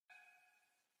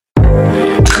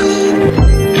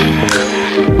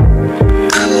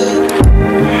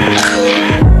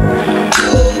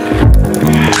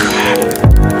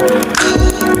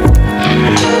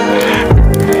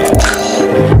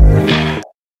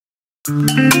I'm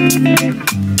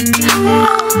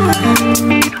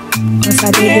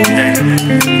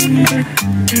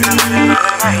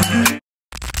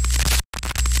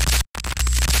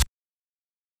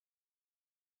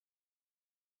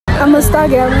a star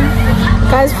girl.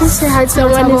 Guys, please say hi to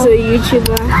someone who's a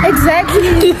YouTuber.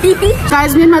 Exactly.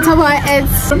 Guys, me and Matabo are at...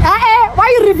 why are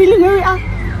you revealing where we are?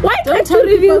 Why don't you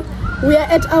reveal? We are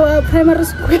at our primary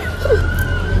school.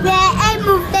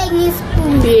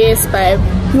 Yes, babe.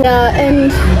 Yeah,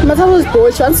 and Matabo is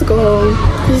bored. She wants to go home.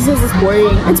 She says it's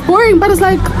boring. It's boring, but it's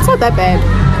like, it's not that bad.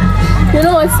 You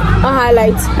know what's a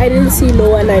highlight? I didn't see no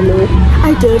one I know.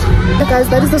 I did. But guys,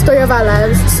 that is the story of our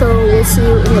lives. So we'll see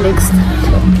you in the next.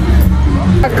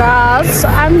 Guys,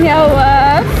 I'm here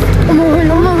with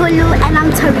Umuhulu and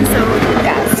I'm Teresa.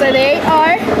 Yeah, so they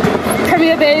are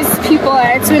Premier-based people,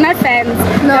 right? So we're not fans.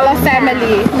 No, we're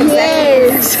family.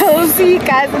 Yes. So we'll see you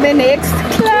guys in the next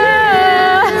class.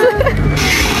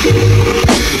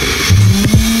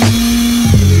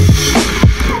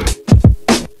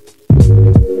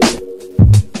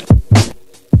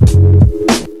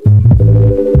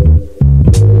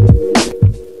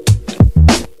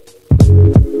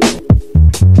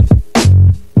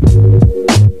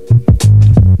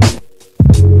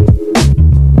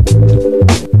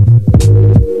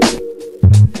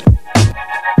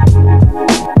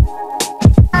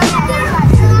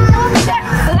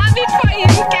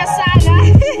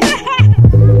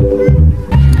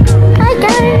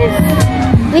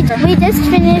 We just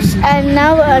finished and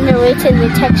now we're on the way to the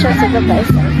texture of the place.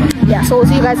 Yeah, so we'll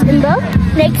see you guys in the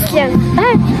next one.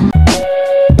 Bye.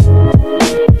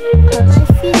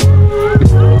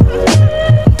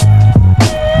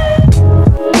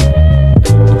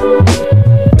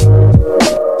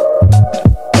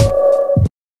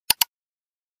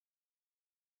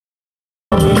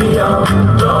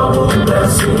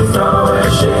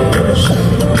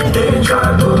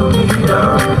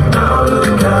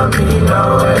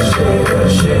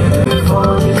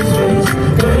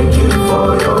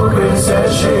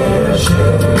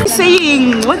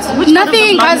 saying? What's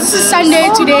nothing, guys. This is Sunday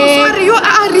today.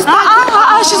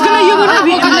 She's gonna, you're gonna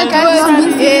be gonna do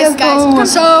it. Yes,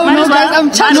 guys. So no, guys, I'm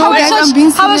church.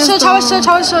 How was church?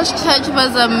 Church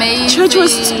was amazing. Church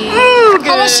was good.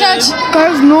 How was church?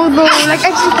 Guys, no, like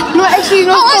actually,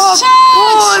 no. How was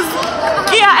church?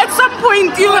 Yeah, at some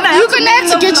point you're gonna have to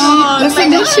get listen,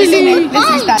 guys,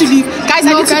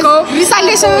 I need to go.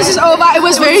 Sunday service is over. It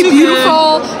was very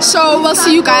beautiful. So we'll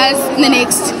see you guys in the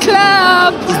next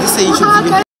club.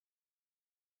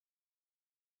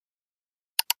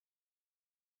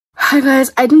 Hi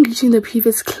guys, I didn't get you in the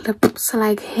previous clip, so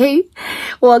like, hey,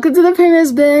 welcome to the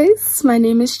Premier's Base. My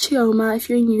name is Chioma. If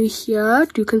you're new here,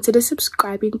 do consider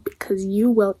subscribing because you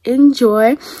will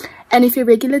enjoy. And if you're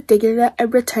regular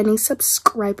and returning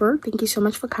subscriber, thank you so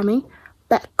much for coming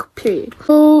back, period.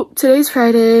 So today's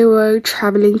Friday, we're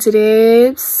traveling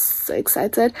today. So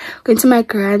excited. Going to my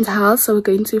grand's house, so we're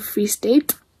going to Free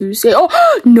State. You say, oh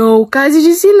no, guys, did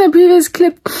you see in the previous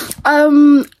clip?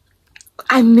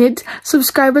 I met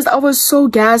subscribers. I was so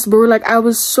gassed, bro. Like, I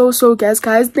was so gassed,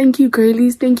 guys. Thank you,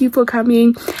 girlies. Thank you for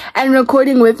coming and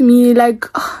recording with me. Like,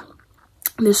 oh,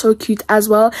 they're so cute as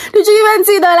well. Did you even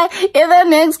see that, like, in the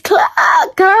next class,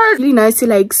 girl? Really nice to,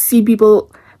 like, see people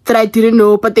that I didn't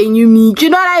know, but they knew me. Do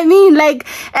you know what I mean? Like,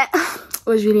 it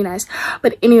was really nice.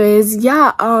 But anyways,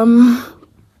 yeah,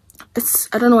 it's,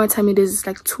 I don't know what time it is. It's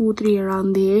like 2, 3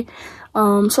 around there.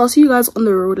 So I'll see you guys on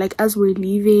the road, like, as we're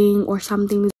leaving or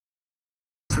something.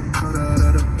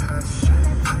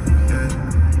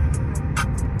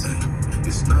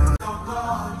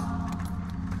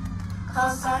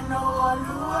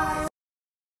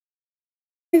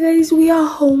 Hey guys, we are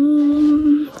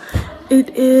home. It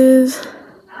is,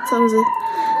 what time is it?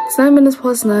 It's 9 minutes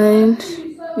past 9.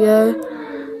 Yeah,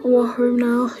 we're home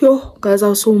now. Yo guys, I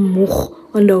was so moch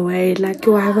on the way. Like,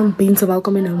 yo, I haven't been to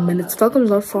Welcome in a minute. Welcome's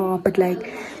not far, but like,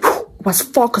 it was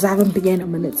far because I haven't been in a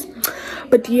minute.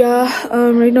 But yeah,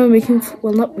 right now I'm making,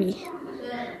 well, not we,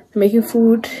 I'm making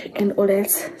food and all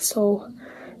that. So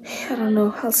I don't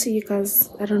know, I'll see you guys,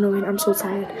 I don't know when. I'm so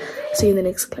tired. See you in the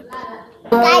next clip.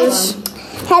 Guys,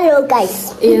 hello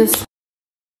guys. Yes.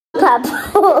 Okay.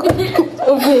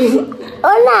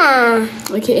 Hola.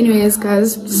 Okay, anyways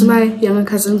guys, this is my younger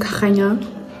cousin Kakanya.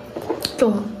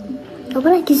 Oh.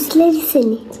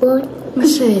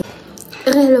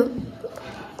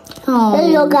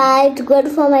 Hello guys, good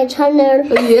for my channel.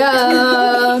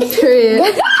 Yeah,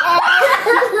 period.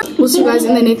 We'll see you guys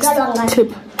in the next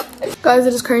clip. Guys,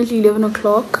 it is currently 11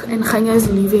 o'clock and Khanya is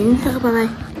leaving.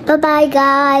 Bye bye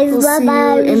guys. We'll see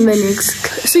you in the next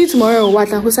clip. See you tomorrow. What?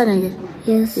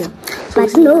 Yes. Yeah.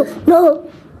 But no,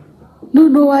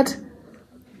 what?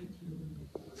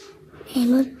 I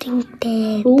don't think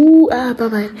that. Ooh,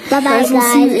 bye-bye. Bye-bye, Guys, we'll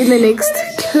see you in the next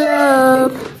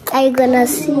club. I'm gonna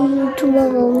see you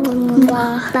tomorrow.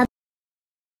 Bye.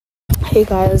 Hey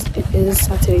guys, it is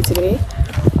Saturday today.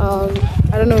 I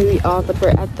don't know where we are, but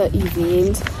we're at the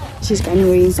event, which is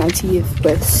January's 90th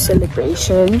birth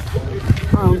celebration.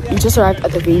 We just arrived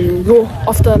at the venue. Yo,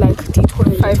 after like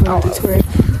detouring, 5 hours. Detour.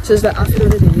 So it's the after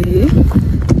the day.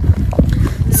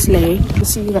 Slay. We'll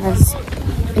see you guys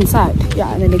inside.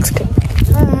 Yeah, in the next clip.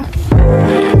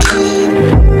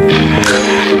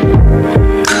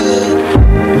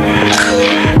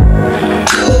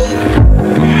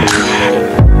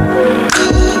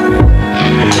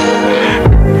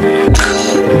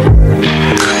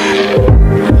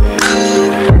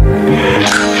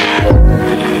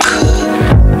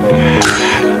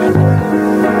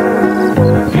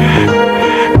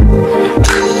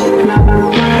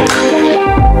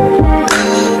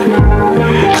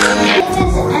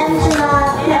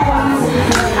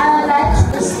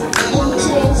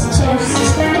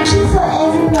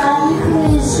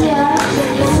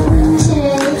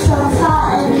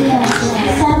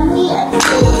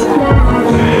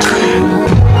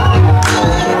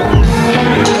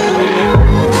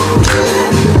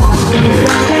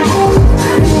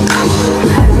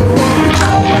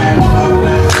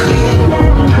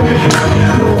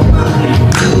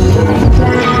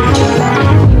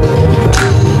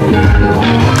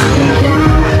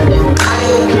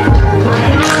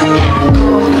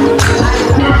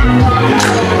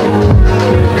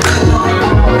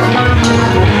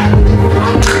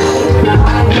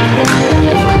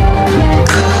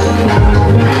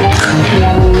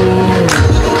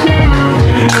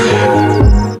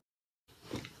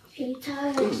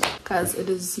 Guys, it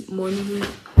is morning.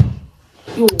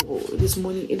 Yo, it is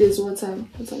morning. It is what time?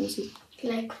 What time is it?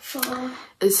 Like 4.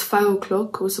 It's 5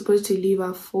 o'clock. We're supposed to leave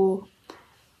at 4,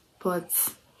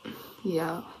 but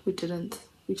yeah, we didn't.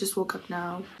 We just woke up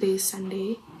now. Today is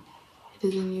Sunday. It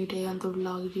is a new day on the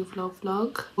vlog.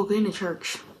 We're going to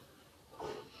church.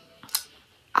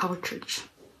 Our church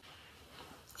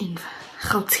in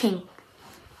Gauteng.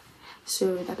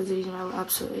 So that is the reason why we're up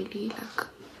so early. Like,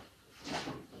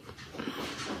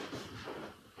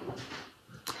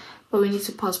 but we need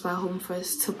to pass by home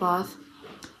first to bath,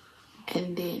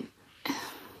 and then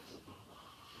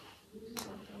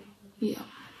yeah.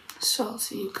 So I'll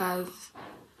see you guys.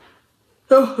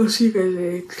 Oh, I'll see you guys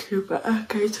later. Bye,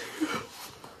 guys.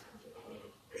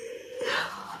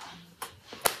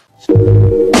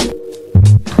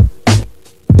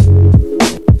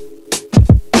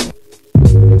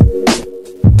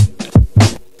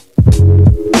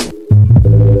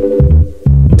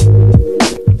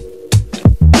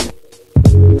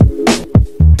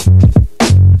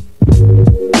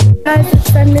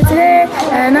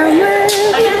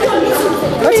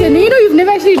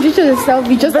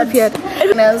 We just appeared.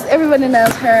 Everybody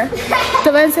knows her.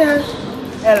 Divine say her.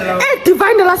 Hello. Hey,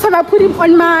 Divine, the last time I put him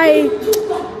on my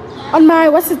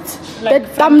what's it? Like the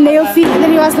thumbnail feed, and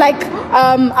then he was like,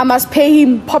 I must pay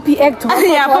him poppy egg to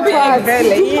yeah, poppy egg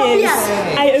really. Yes.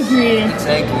 I agree.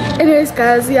 Exactly. Anyways,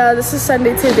 guys, yeah, this is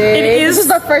Sunday today. This is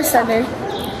the first Sunday.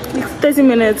 30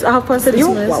 minutes. I have past 30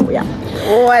 minutes. Wow, yeah.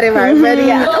 Whatever. But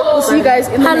yeah, we'll see you guys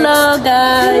in the Hello, next.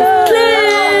 guys.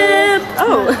 Clip.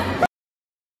 Oh.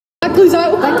 Hi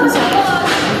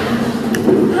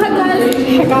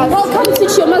guys, welcome to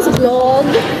Chioma's vlog.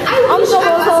 I'm so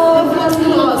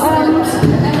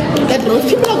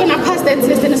people are gonna pass that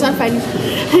test and it's not funny.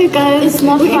 Hey guys, It's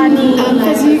not funny.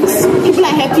 Physics. People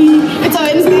are happy. It's a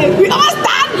Wednesday. We almost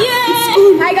done.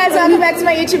 Yeah. Hi guys, welcome back to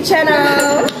my YouTube channel.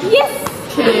 Yes.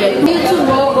 Okay.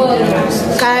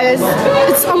 Guys,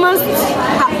 it's almost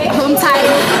home time.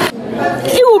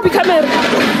 You will become a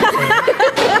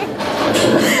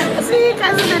see you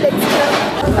guys in the next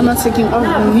video. I'm not taking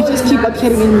off. You just keep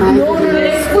appearing in my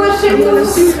videos.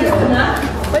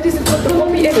 What is it called? The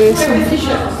poppy egg?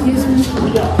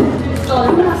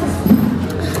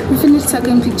 We finished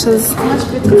taking pictures.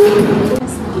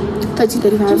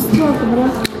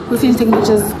 30:35. We finished taking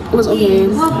pictures. It was okay.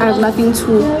 I have nothing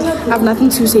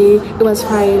to say. It was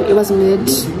fine. It was mid.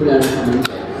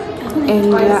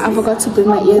 And I forgot to bring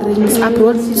my earrings. I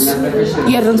brought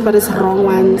earrings, but it's the wrong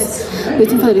ones.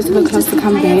 Waiting for the rest of the class to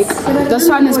come back. This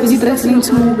one is busy threatening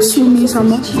to sue me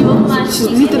somewhere. She's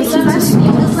busy threatening to sue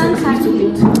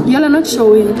me. Y'all are not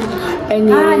showing.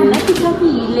 Anyway.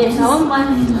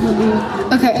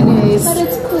 Okay, anyways.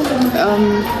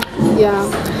 Yeah.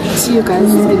 See you guys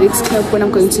in the next clip when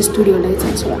I'm going to studio later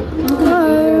as well.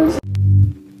 Bye.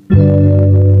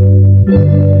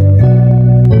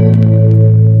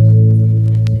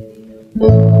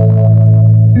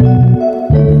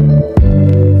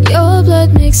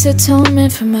 makes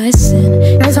atonement for my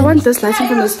sin. Guys, I want this lighting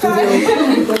from the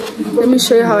studio. Let me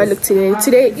show you how I look today.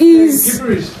 Today is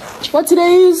what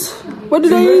today is? What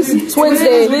today is? It's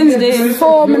Wednesday.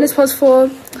 4 minutes past 4.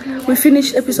 We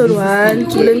finished episode 1.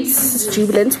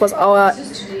 Jubilance was our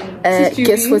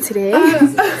guest for today.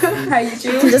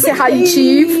 Just say hi,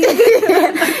 Chief.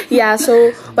 Yeah,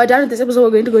 so we're done with this episode.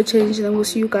 We're going to go change, and then we'll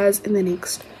see you guys in the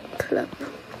next clip.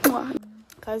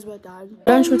 Guys, we're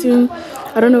done shooting.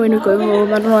 I don't know when we're going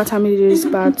home. I don't know what time it is,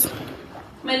 but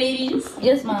My ladies.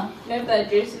 Yes, ma'am. Grab the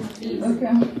addresses, please.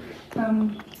 Okay.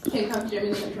 Okay, come to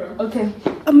Jeremy's control. Okay.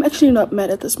 I'm actually not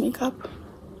mad at this makeup.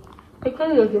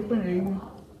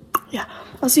 Yeah,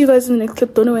 I'll see you guys in the next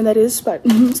clip. Don't know when that is, but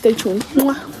stay tuned.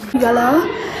 Yellow.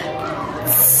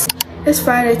 It's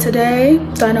Friday today.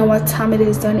 Don't know what time it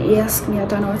is. Don't ask me. I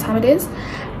don't know what time it is.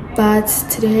 But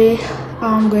today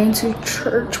I'm going to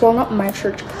church. Well, not my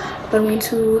church, but I'm going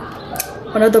to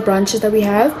one of the branches that we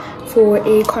have for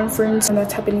a conference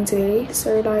that's happening today.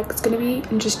 So like it's gonna be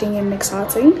interesting and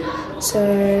exciting.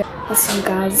 So I'll see you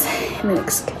guys in the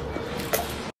next clip.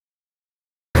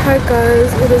 Hi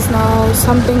guys, it is now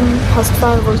something past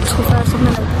 5 or 2:05, something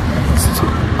like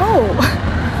oh, I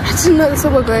didn't know this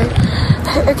was going.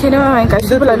 Okay, never mind guys,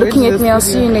 people are looking at me. I'll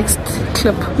see you next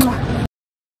clip.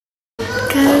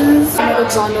 Guys, I'm at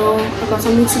McDonald's. I got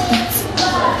something to eat.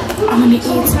 I'm gonna eat,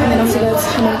 and then after that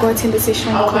I'm gonna go attend the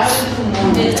session because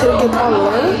to get all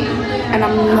and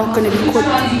I'm not gonna be caught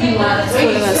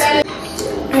calling us.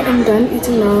 I am done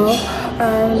eating now,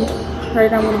 and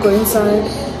right now I'm gonna go inside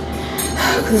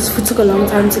because this food took a long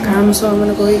time to come, so I'm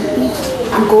gonna go eat.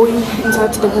 I'm going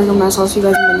inside to the room of my house. You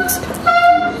guys in the next clip.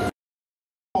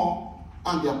 Paul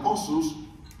and the apostles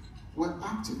were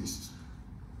activists.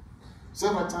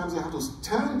 Several times they had to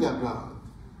stand their ground.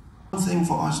 One thing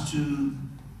for us to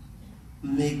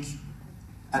make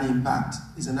an impact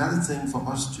is another thing for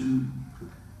us to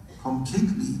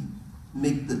completely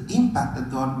make the impact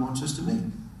that God wants us to make.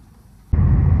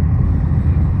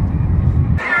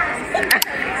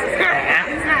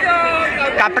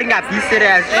 Hi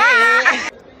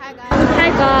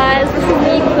guys, this is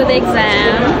me for the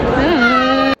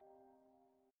exam.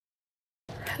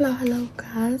 Hello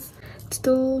guys, it's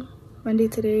still Monday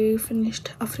today.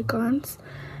 Finished Afrikaans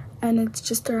and it's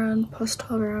just around past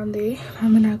 12 around there.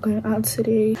 I'm not going out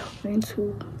today. We're going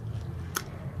to,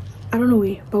 I don't know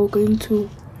where, but we're going to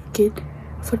get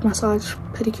foot massage,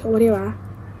 pedicure, whatever.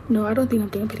 No, I don't think I'm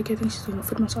doing a pedicure. I think she's doing a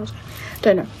foot massage.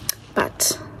 Don't know,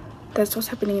 but that's what's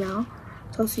happening now.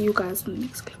 So I'll see you guys in the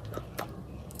next clip.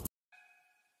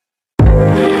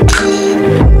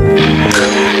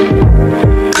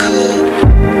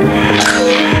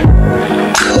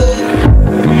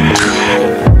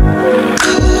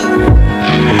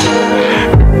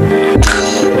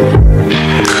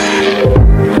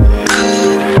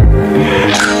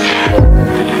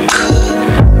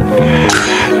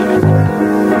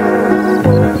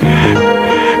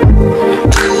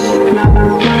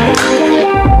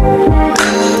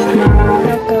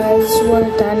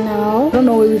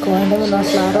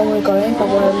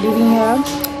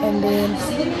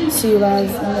 See you guys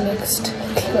in the next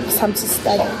clip. Time to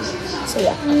study. So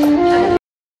yeah.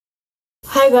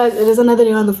 Hi guys, it is another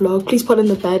day on the vlog. Please pardon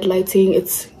the bad lighting.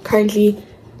 It's currently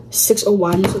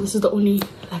 6:01, so this is the only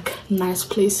like nice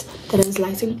place that has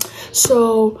lighting.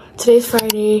 So today's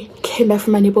Friday. Came back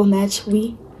from my nipple match.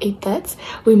 We ate that.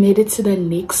 We made it to the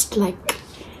next like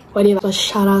whatever. But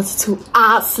shout out to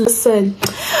us. Listen,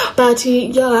 but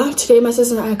yeah, today my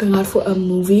sister and I are going out for a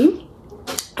movie,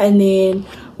 and then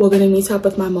we're gonna meet up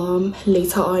with my mom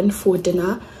later on for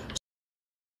dinner.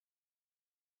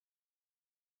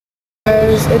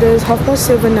 Guys, it is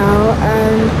 7:30 now,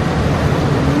 and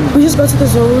we just got to the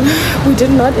zone. We did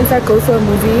not, in fact, go for a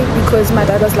movie because my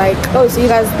dad was like, "Oh, so you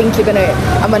guys think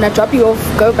I'm gonna drop you off,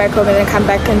 go back home, and then come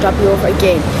back and drop you off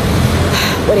again?"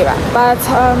 Whatever. But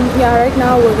yeah, right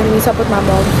now we're gonna meet up with my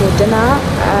mom for dinner,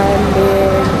 and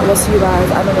then we'll see you guys.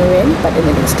 I don't know when, but in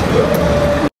the next video.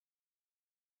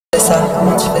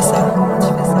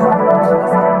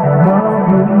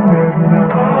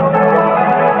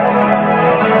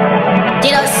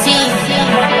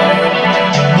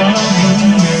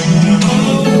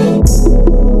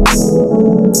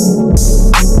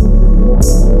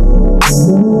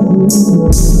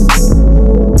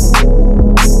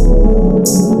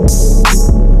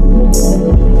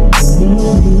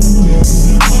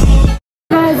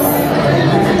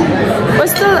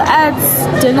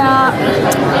 Dinner,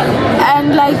 and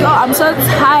like, oh, I'm so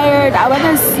tired. I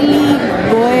wanna sleep,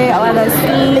 boy. I wanna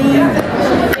sleep.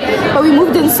 but we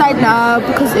moved inside now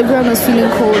because everyone was feeling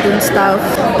cold and stuff.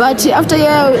 But after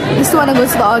we still want to go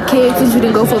to the arcade since we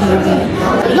didn't go for a movie.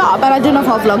 Yeah, but I don't know if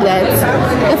I'll vlog that.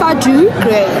 If I do,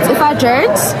 great. If I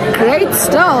don't, great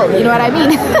still, you know what I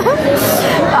mean.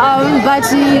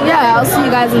 But yeah, I'll see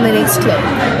you guys in the next clip.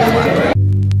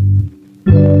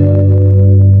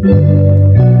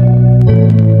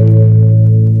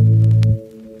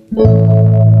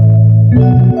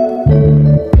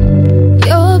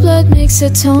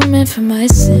 Atonement for my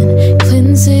sin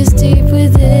cleanses deep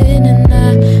within, and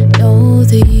I know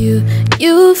that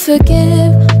you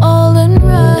forgive all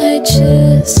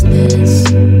unrighteousness.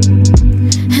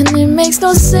 And it makes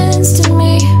no sense to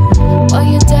me why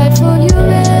you died for your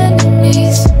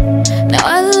enemies. Now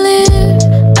I live,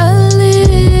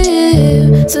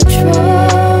 so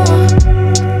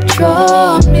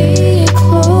draw me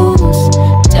close.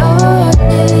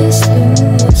 Darkness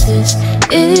loses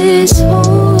its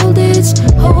hold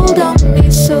on me,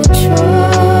 so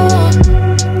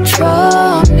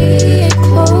draw me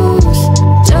close.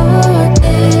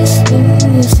 Darkness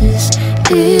loses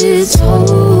its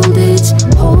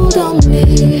hold on me.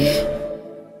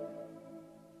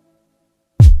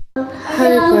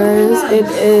 Hi guys, it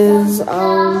is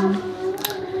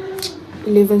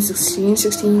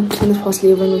 16 minutes past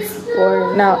 11.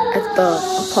 We're now at the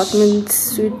apartment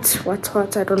suite, what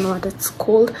I don't know what it's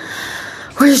called.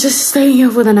 We're just staying here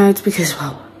for the night because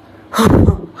wow.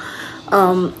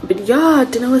 But yeah,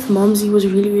 dinner with Momsy was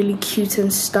really cute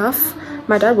and stuff.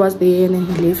 My dad was there and then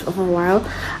he left for a while.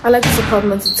 I like this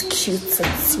apartment, it's cute,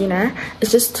 it's, you know,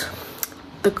 it's just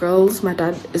the girls. My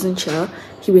dad isn't here,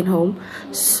 he went home.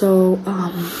 So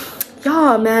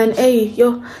yeah man, hey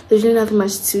yo, there's really nothing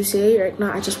much to say right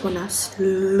now. I just wanna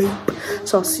sleep.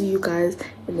 So I'll see you guys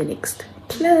in the next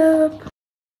clip.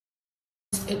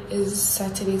 It is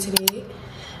Saturday today.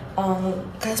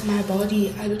 Guys, my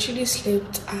body, I literally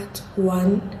slept at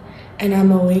 1 and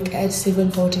I'm awake at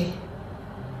 7:40.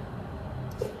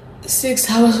 6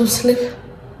 hours of sleep.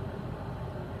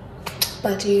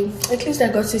 But at least I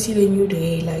got to see the new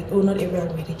day. Like, oh, not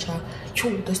everyone ready, child.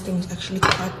 This thing is actually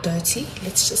quite dirty.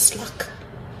 Let's just look.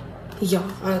 Yeah,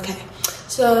 okay.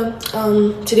 So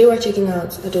today we're checking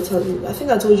out. I did tell you, I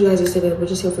think I told you guys yesterday we're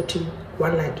just here for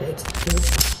one night, right?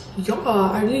 Yeah,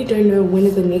 I really don't know when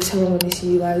is the next time I'm gonna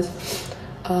see you guys.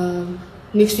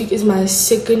 Next week is my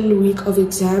second week of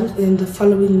exams, and the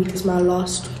following week is my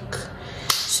last week.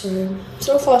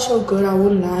 So far so good, I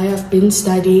won't lie. I've been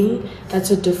studying.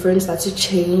 That's a difference, that's a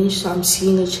change. So I'm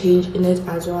seeing a change in it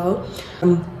as well.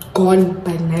 I'm gone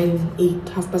by 9, 8,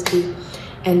 half past 8.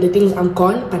 And the thing is, I'm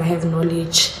gone, but I have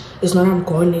knowledge. It's not I'm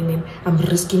gone and then I'm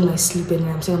risking my sleep and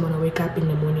I'm saying I'm gonna wake up in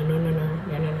the morning. No.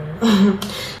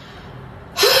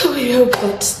 We hope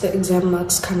that the exam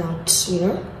marks come out, you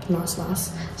know, nice.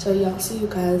 So yeah, I'll see you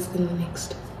guys in the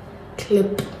next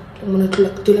clip. I'm gonna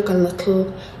do like a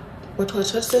little,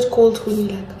 what's it called when you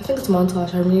like, I think it's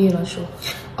montage, I'm really not sure,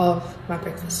 of my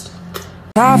breakfast.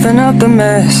 Soften up the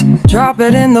mess, drop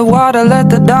it in the water, let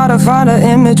the daughter find her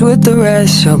image with the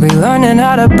rest. She'll be learning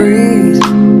how to breathe,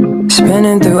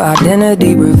 spinning through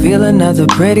identity, reveal another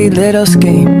pretty little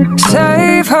scheme.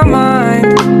 Save her mind,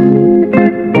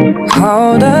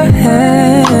 hold her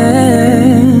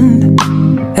hand,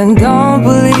 and don't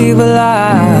believe a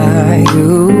lie.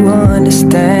 You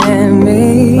understand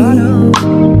me.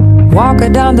 Walk her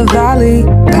down the valley,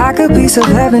 pack a piece of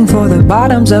heaven for the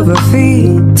bottoms of her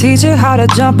feet. Teach her how to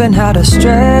jump and how to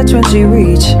stretch when she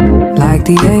reach, like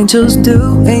the angels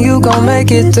do, and you gon'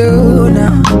 make it through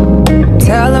now.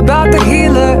 Tell about the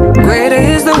healer, greater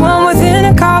is the one within,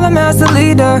 and call him as the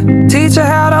leader. Teach her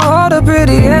how to hold a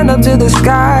pretty hand up to the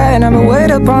sky, and I'ma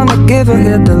wait upon the giver,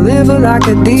 he'll deliver like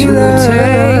a dealer. To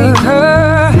take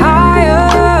her higher,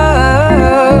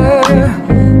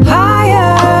 higher.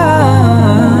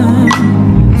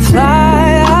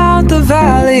 Fly out the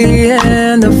valley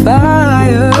and the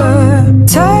fire.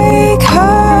 Take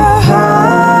her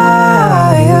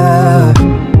higher,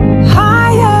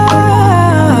 higher.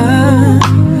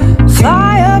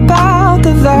 Fly up out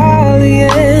the valley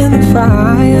and the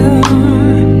fire.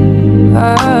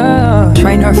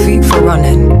 Train her feet for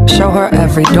running, show her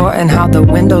every door and how the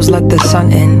windows let the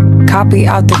sun in. Copy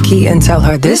out the key and tell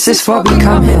her this is for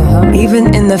becoming.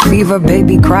 Even in the fever,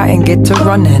 baby, cry and get to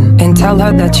running. And tell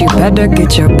her that you better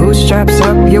get your bootstraps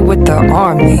up, you're with the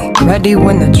army. Ready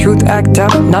when the truth act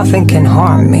up, nothing can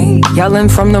harm me. Yelling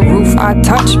from the roof, I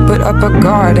touch, put up a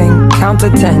guard and count to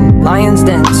 10. Lion's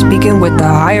den, speaking with the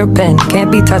higher pen. Can't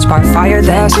be touched by fire,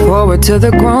 fast forward to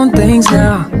the grown things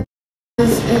now. It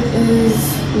is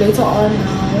later on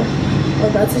now. We're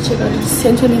about to check out. It's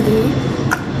 10:23.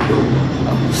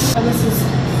 Oh, this is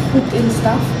cooked and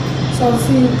stuff. So I'll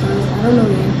see you guys. I don't know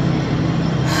when.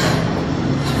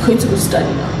 I'm going to go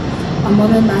study now. My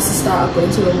mom and my sister are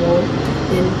going to the mall.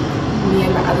 Then me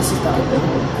and my other sister are going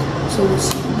home. So we'll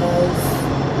see you guys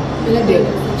there.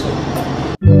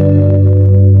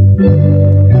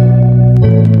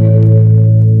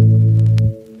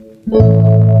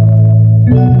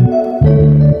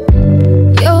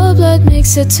 Your blood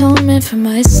makes atonement for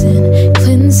my sin,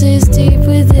 cleanses deep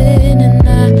within, and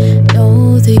I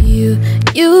know that you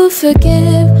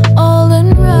forgive all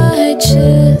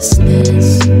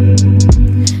unrighteousness.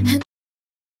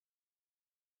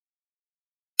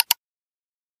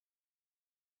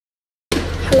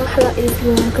 Hello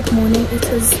everyone, good morning. It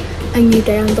is a new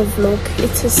day on the vlog.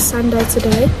 It is Sunday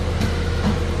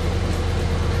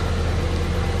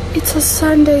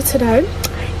today.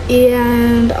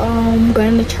 And I'm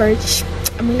going to church.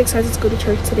 I'm really excited to go to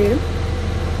church today.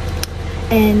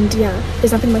 And yeah,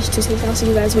 there's nothing much to say, so I'll see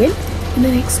you guys when in the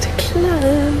next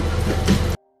club.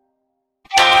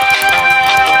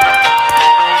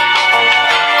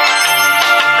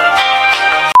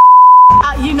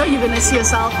 You know you're gonna see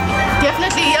yourself.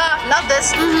 Definitely, yeah. Love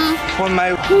this. For my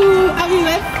Who are we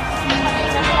with?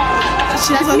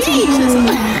 She has on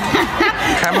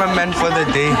cameraman for the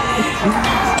day.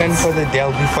 And for the day,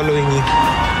 I'll be following you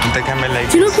with the camera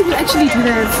like. Do you know people actually do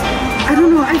that? I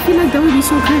don't know. I feel like that would be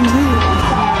so cringe.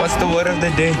 What's the word of the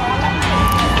day?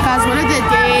 Guys, word of the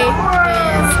day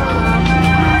is.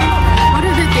 Word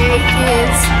of the day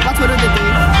is. What's word of the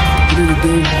day? Word of the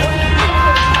day.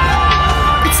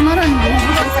 It's not on you.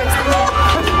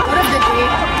 Word of the day.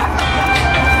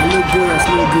 I look good. I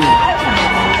smell good.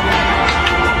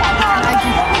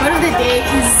 Word of the day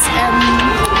is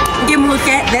give me a look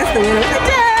at. That's the word of the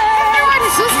day. Everyone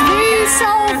is just be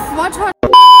self.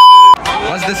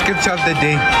 What's the scripture of the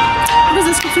day? What is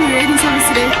the scripture we're reading service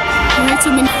today? We read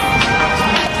so many.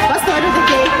 What's the word of the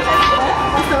day?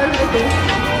 What's the word of the day?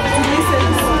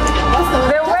 What's the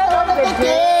word of the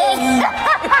day?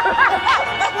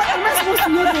 What am I supposed to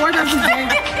know the word of the day?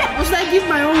 Or should I give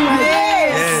my own word?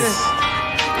 Yes.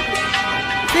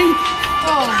 Think.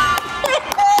 Oh.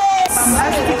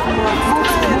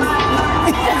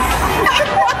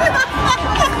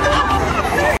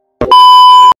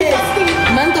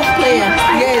 Mental player.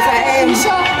 Yes, I am.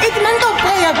 It's mental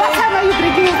player. What time are you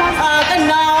drinking with us?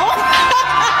 Now.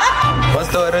 What's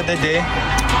the word of the day?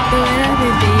 The word of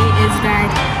the day is that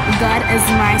God is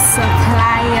my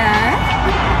supplier.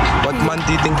 What month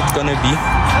do you think it's gonna be?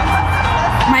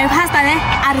 My pastor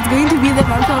and it's going to be the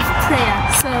month of prayer.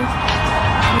 So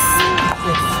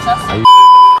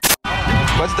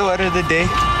What's the word of the day?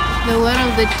 the word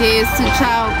of the day is to try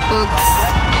out books.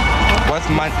 What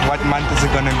month is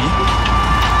it gonna be?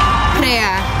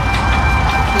 Prayer.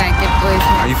 Like it always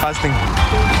Are you fasting?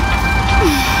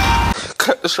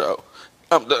 Cut the show.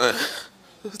 I'm done.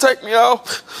 Take me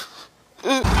out.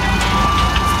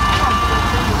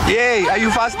 Yay, are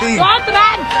you fasting?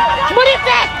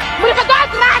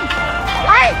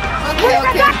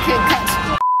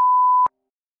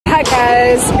 Hi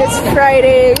guys, it's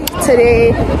Friday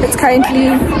today. It's currently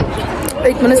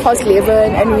 8 minutes past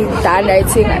 11 and we're done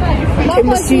writing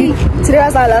chemistry. Today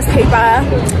was our last paper.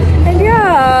 And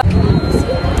yeah.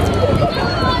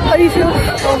 How do you feel?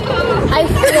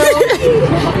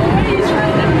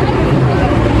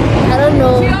 I don't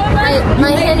know.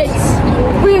 My head is.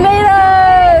 We made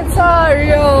it! Sorry.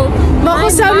 My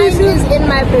mind is in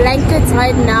my blankets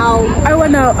right now. I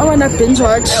wanna binge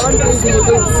watch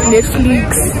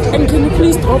Netflix. And can you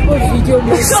please drop a video?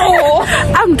 So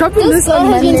I'm dropping this on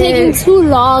It has been Monday. taking too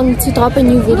long to drop a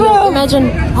new video.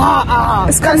 Imagine.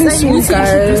 It's coming soon, guys.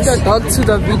 Introduce the dog to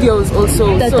the videos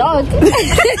also. The dog.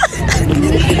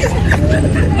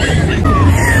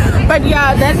 But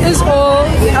yeah, that is all.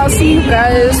 I'll see you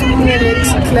guys in the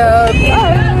next club.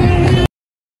 Bye.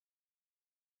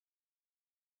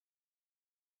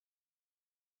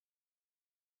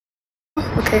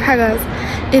 Okay, hi guys.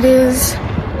 It is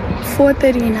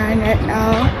 4:39 right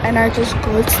now, and I just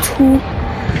got to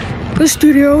the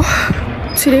studio.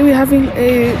 Today we're having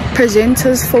a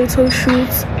presenters photo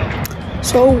shoot.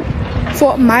 So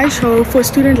for my show, for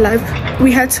Student Life,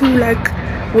 we had to like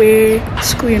wear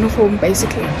school uniform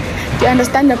basically. Do you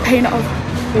understand the pain of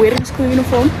wearing school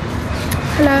uniform?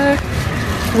 Hello.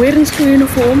 Wearing school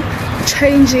uniform,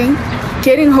 changing,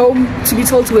 getting home to be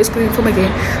told to wear school uniform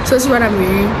again. So this is what I'm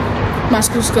wearing. My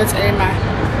school skirts and my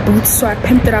boots, so I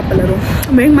pimped it up a little.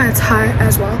 I'm wearing my tie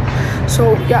as well.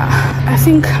 So yeah, I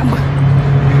think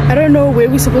I don't know where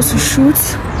we're supposed to shoot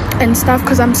and stuff,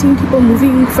 because I'm seeing people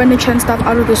moving furniture and stuff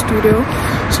out of the studio.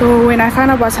 So when I find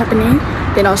out what's happening,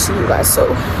 then I'll see you guys. So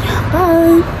yeah,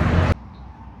 bye.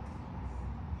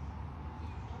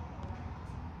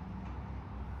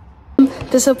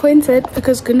 disappointed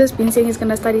because Gunda's been saying he's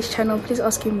gonna start his channel. Please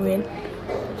ask him when.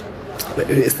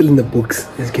 It's still in the books.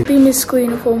 Being in school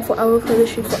uniform for our photo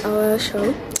shoot for our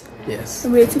show. Yes.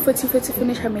 I'm waiting for Tifa to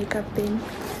finish her makeup then.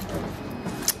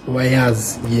 Why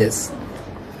yes.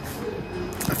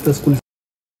 After school.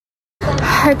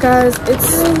 Hi guys,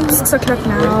 it's 6 o'clock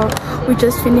now. We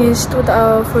just finished with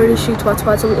our photo shoot.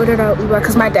 So we ordered our Uber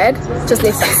because my dad just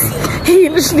left us. He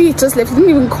literally just left. He didn't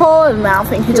even call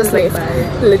nothing. He just left.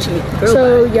 Literally.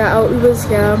 So yeah, our Uber's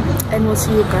here and we'll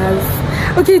see you guys.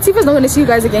 Okay, Tifa's not gonna see you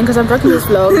guys again because I'm dropping this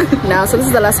vlog now. So this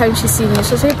is the last time she's seeing me.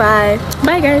 She'll say bye.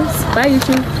 Bye guys. Bye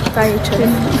YouTube. Bye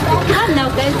YouTube.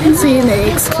 See you in the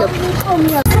next clip.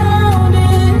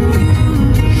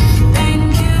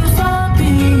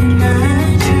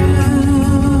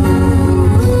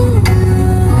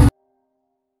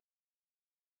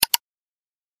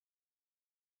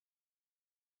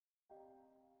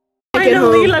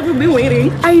 Finally, like we've been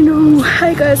waiting. I know.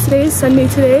 Hi guys, today is Sunday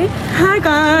today. Hi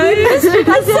guys. It's so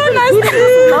nice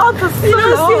to see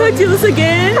her Jesus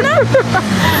again.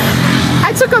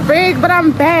 I took a break, but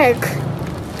I'm back.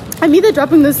 I'm either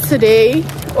dropping this today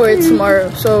or tomorrow,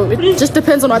 so it just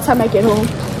depends on what time I get home.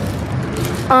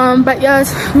 But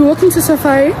yes, we're walking to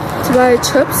Safari to buy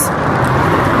chips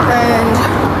and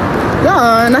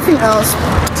yeah, nothing else.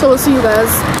 So we'll see you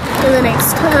guys in the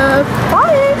next clip.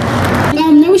 Bye.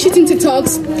 Now we're shooting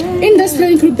TikToks. In this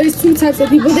friend group, there's two types of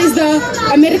people. There's the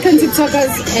American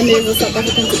TikTokers and there's the South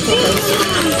African TikTokers.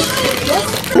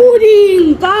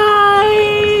 Pudding!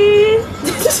 Bye!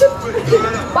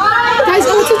 Bye! Guys,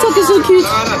 our TikTok is so cute.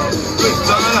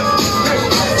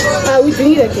 We do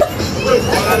need a cake.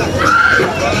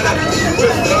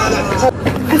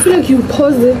 I feel like you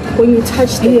pause it when you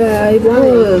touch it. Yeah, it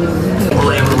was.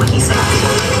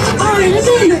 I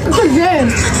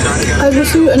will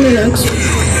see you in the next.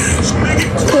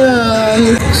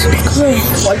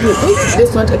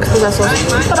 It's not extra. Bye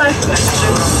bye.